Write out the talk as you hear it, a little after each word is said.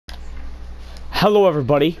Hello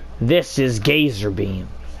everybody, this is Gazerbeam,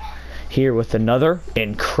 here with another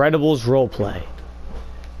Incredibles roleplay.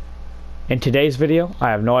 In today's video, I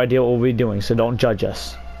have no idea what we'll be doing, so don't judge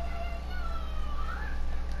us.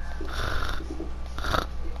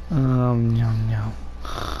 No. No.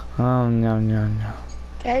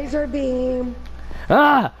 Gazerbeam.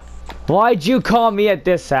 Ah! Why'd you call me at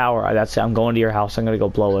this hour? That's it, I'm going to your house, I'm gonna go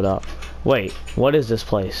blow it up. Wait, what is this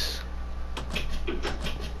place?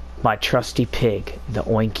 My trusty pig, the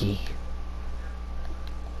Oinky.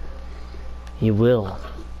 He will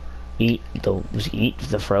eat the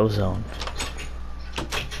Frozone.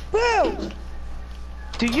 Boo!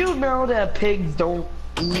 Do you know that pigs don't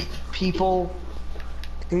eat people?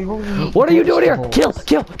 They only eat What are you doing here? vegetables.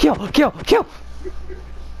 Kill!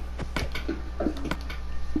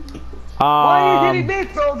 Why are you hitting me,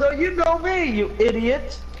 Frodo? You know me, you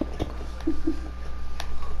idiot!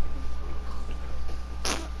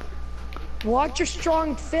 Watch your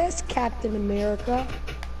strong fist, Captain America.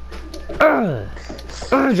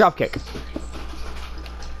 Drop kick.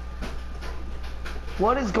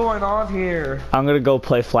 What is going on here? I'm gonna go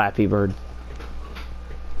play Flappy Bird.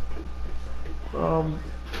 I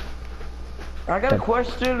got a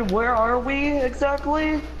question. Where are we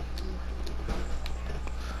exactly?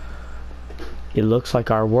 It looks like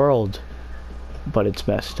our world, but it's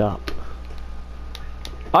messed up.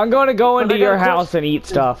 I'm gonna go into your house and eat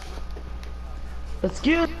stuff.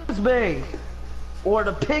 Excuse me, or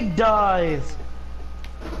the pig dies.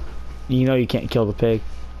 You know you can't kill the pig.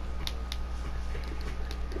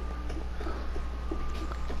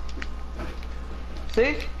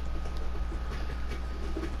 See?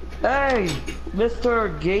 Hey,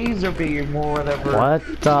 Mr. Gazerbeam or whatever. What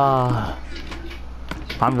the?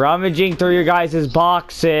 I'm rummaging through your guys'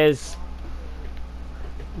 boxes.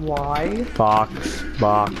 Why? Box.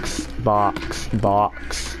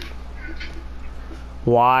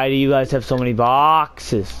 Why do you guys have so many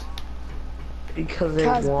boxes? Because they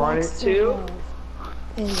wanted to.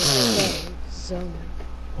 In the safe zone.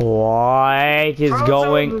 What is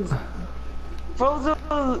going?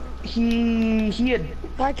 Frozen, he had,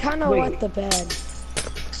 I kind of wet the bed.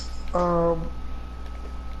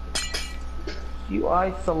 you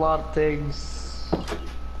iced a lot of things.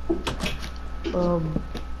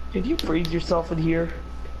 Did you freeze yourself in here?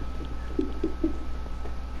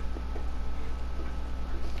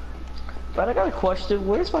 But I got a question.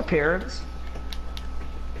 Where's my parents?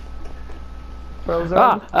 Frozen?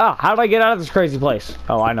 How do I get out of this crazy place?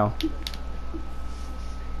 Oh, I know.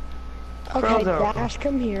 Okay, Frodo. Dash,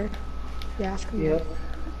 come here. Dash, come here.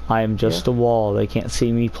 I am just a wall. They can't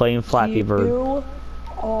see me playing Flappy Bird. You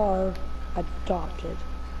are adopted.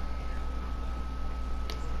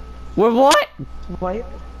 What? Wait.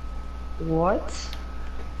 What?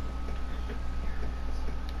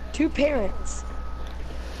 2 parents.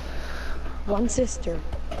 1 sister.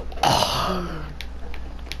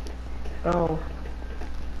 Oh.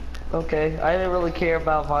 Okay, I didn't really care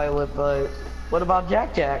about Violet, but what about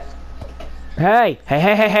Jack? Hey!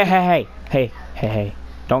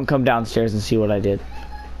 Don't come downstairs and see what I did.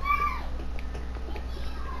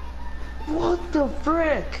 What the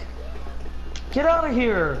frick? Get out of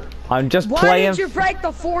here! I'm just Why playing. did you break the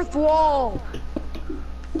 4th wall?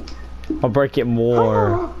 I'll break it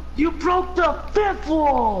more. You broke the 5th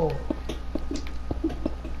wall!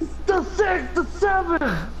 The 6th, the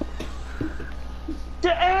 7th! The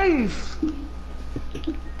 8th!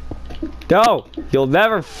 No! You'll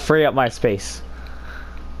never free up my space.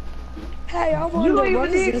 Hey, I You wonder don't what even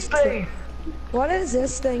does need this space! what does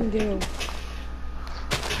this thing do?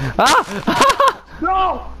 Ah!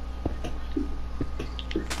 No!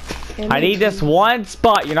 I need this one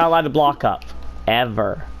spot you're not allowed to block up.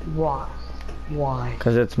 Ever. Why? Why?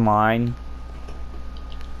 Because it's mine.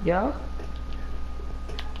 Yeah?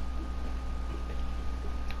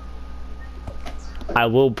 I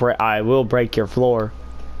will break your floor.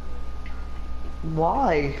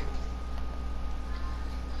 Why?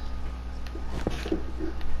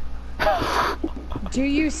 Do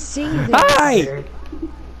you see this? Hey!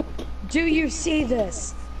 Do you see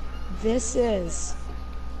this? This is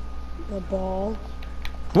the ball.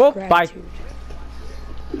 Whoop! Bye. Gratitude.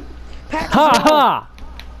 Pack Ha it ha!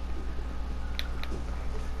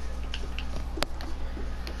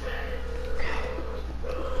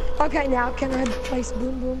 Okay, now can I place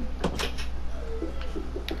Boom Boom?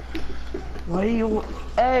 What are you?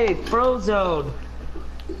 Hey, Frozone!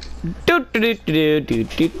 Do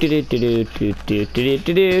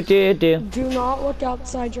not look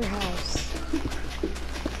outside your house.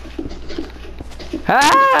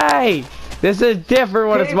 Hey! This is different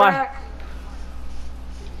when it's my. Back.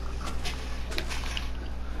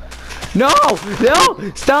 No!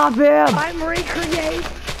 No! Stop him!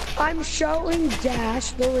 I'm showing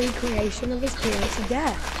Dash the recreation of his parents'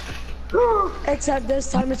 death. Except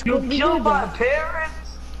this time it's going to be You your killed my death. parents?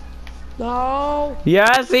 No.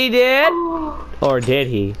 Yes, he did! Or did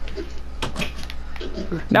he?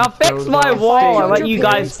 Now fix my wall and let you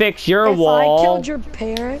guys fix your If I wall. killed your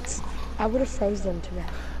parents, I would have froze them to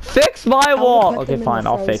death. Fix my wall! put Okay, them in fine, the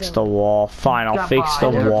I'll fix frozen. the wall. Fine, I'll fix the I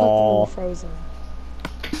would've wall. Frozen.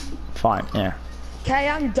 Fine, yeah. Okay,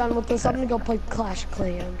 I'm done with this. I'm gonna go play Clash of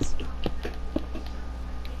Clans.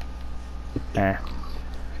 Eh.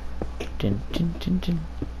 Dun, dun, dun, dun.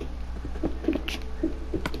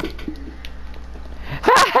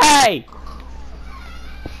 Hey!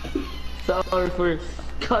 Sorry for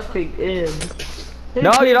cutting in.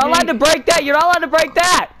 No, you're not allowed to break that! You're not allowed to break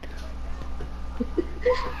that!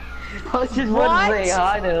 I just What? wanted to say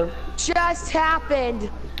hi to him. Just happened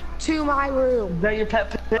to my room. Is that your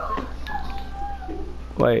pet?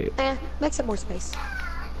 Wait, Make some more space.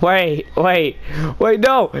 wait,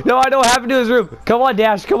 no, I know what happened to his room. Come on,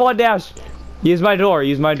 Dash, come on, Dash. Use my door,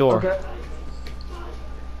 use my door. Okay.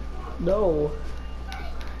 No.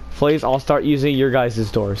 Please, I'll start using your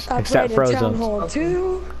guys' doors, except Upgraded Town Frozen. Hall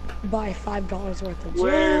 2. Buy $5 worth of gems.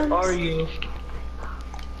 Where are you?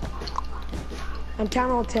 I'm Town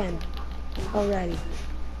Hall 10 already.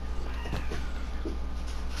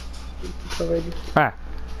 Already. Ah.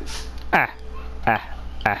 Ah. Ah.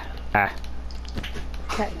 Ah. Ah.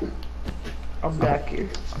 Okay. I'm back here.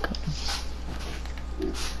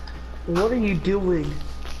 What are you doing?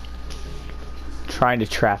 Trying to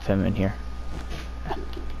trap him in here.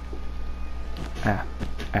 Ah.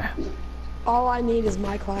 Ah. All I need is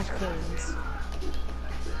my Clash of Clans.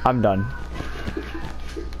 I'm done.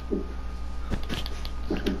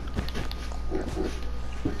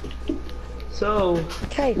 So,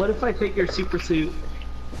 Okay. what if I take your super suit?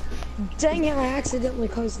 Dang it, I accidentally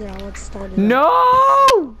closed it out. Let's start it. up.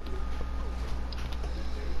 No!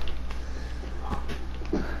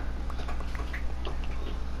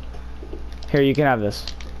 Here, you can have this.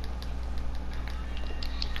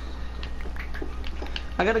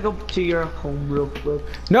 I gotta go to your home real quick.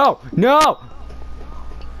 No! No!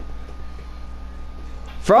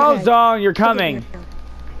 Frozone, you're coming.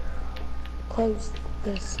 Close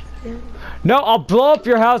this. Yeah. No, I'll blow up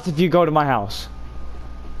your house if you go to my house.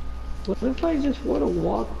 What if I just want to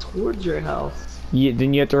walk towards your house?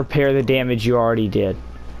 Then you have to repair the damage you already did.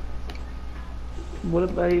 What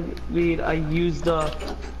if I use the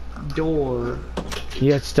door?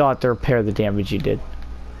 You still have to repair the damage you did.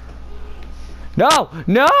 No!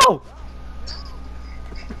 No!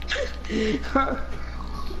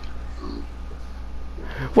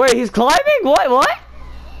 Wait, he's climbing? What?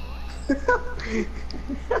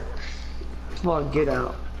 Come on, get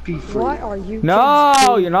out. Be free. What are you? No, kids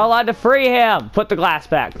doing? you're not allowed to free him. Put the glass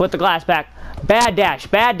back. Put the glass back. Bad dash.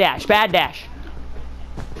 Bad dash. Bad dash.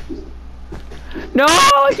 No,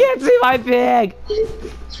 I can't see my pig.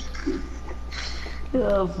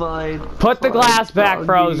 Oh, fine. Put the Fine, glass back, doggy.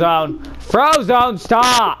 Frozone. Frozone,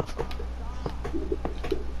 stop.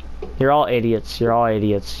 You're all idiots. You're all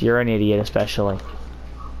idiots. You're an idiot, especially.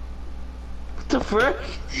 What the frick?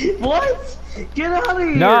 What? Get out of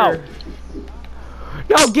here! No.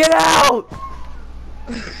 No, get out.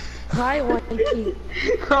 Hi, Wanky.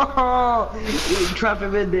 Oh, trap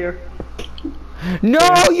him in there. No,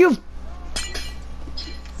 you.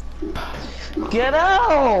 Get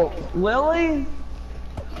out! Willie?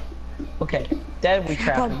 Okay, then we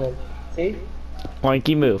trap him in. See?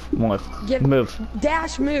 Monkey, move. Give- Move.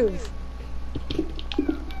 Dash, move.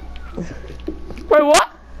 Wait, what?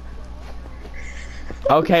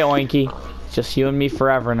 Okay, Oinky. Just you and me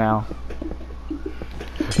forever now.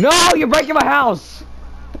 No, you're breaking my house!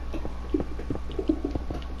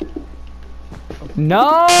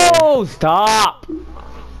 No! Stop!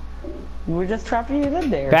 We were just trapping you in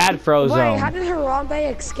there. Bad Wait, how Frozone. did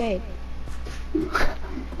Harambe escape?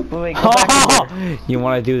 Wait, go back in there. You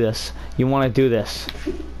wanna do this. You wanna do this.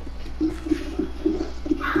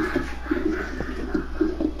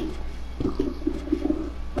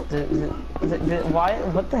 Why?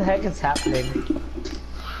 What the heck is happening?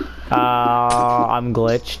 I'm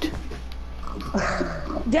glitched.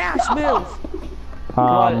 Dash, move. Come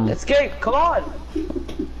on, escape! Come on!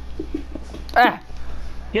 Ah,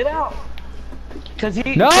 Get out! Cause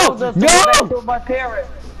he No! tells us to No! go back to my parents.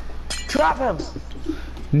 Trap him!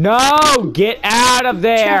 no! Get out of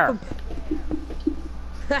there!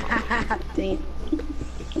 Damn.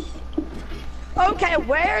 Okay,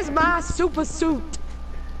 where's my super suit?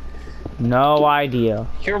 No idea.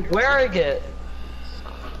 You're wearing it.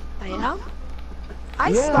 I am. I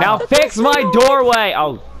Yeah. slept Now with fix this my on. doorway!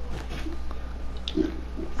 Oh.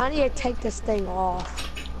 I need to take this thing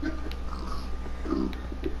off.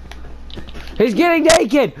 He's getting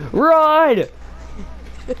naked! Run!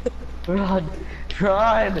 Run.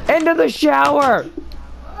 Run. Into the shower!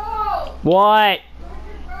 What?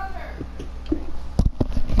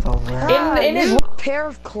 In his new pair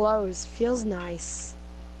of clothes. Feels nice.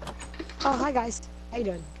 Oh, hi guys. How you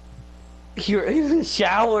doing? You're in the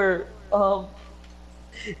shower.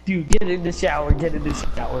 Dude, get in the shower. Get in the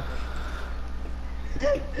shower.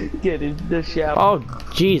 Get in the shower. Oh,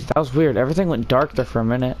 jeez, that was weird. Everything went dark there for a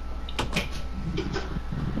minute.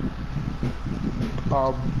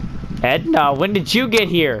 Edna, when did you get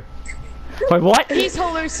here? Wait, what? He's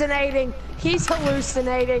hallucinating. He's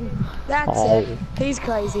hallucinating. That's it. He's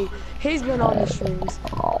crazy. He's been on the shrooms.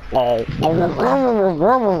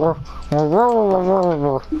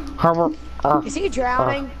 Is he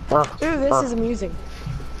drowning? Ooh, this is amusing.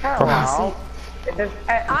 Hello.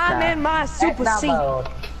 I'm in my super seat.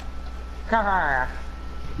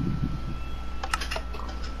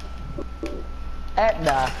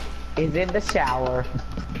 Edna is in the shower.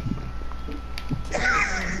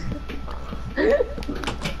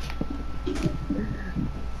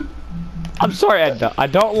 I'm sorry, Edna. I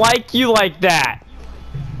don't like you like that.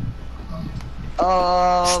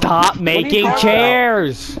 Stop making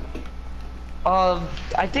chairs.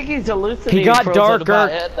 I think he's hallucinating. He got Frozen darker. about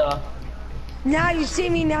Edna. Now you see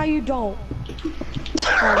me, now you don't.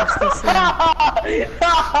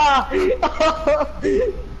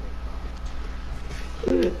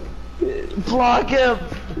 Block him!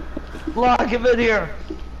 Block him in here!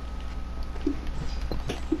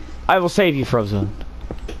 I will save you, Frozone.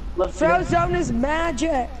 Frozone is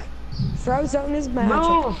magic. Frozone is magic.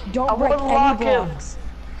 Move. Don't I break wanna any lock him. blocks.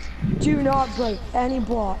 Do not break any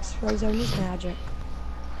blocks. Frozone is magic.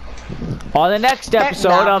 On the next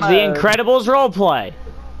episode of The Incredibles Roleplay.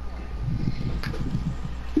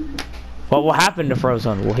 What will happen to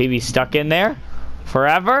Frozone? Will he be stuck in there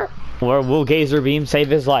forever? Or will Gazer Beam save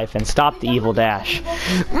his life and stop the evil Dash?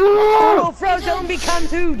 Will Frozone become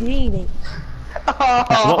Houdini?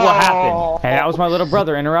 What will happen? And that was my little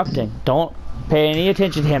brother interrupting. Don't pay any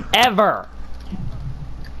attention to him, ever!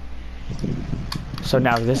 So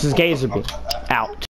now this is Gazer Beam. Out.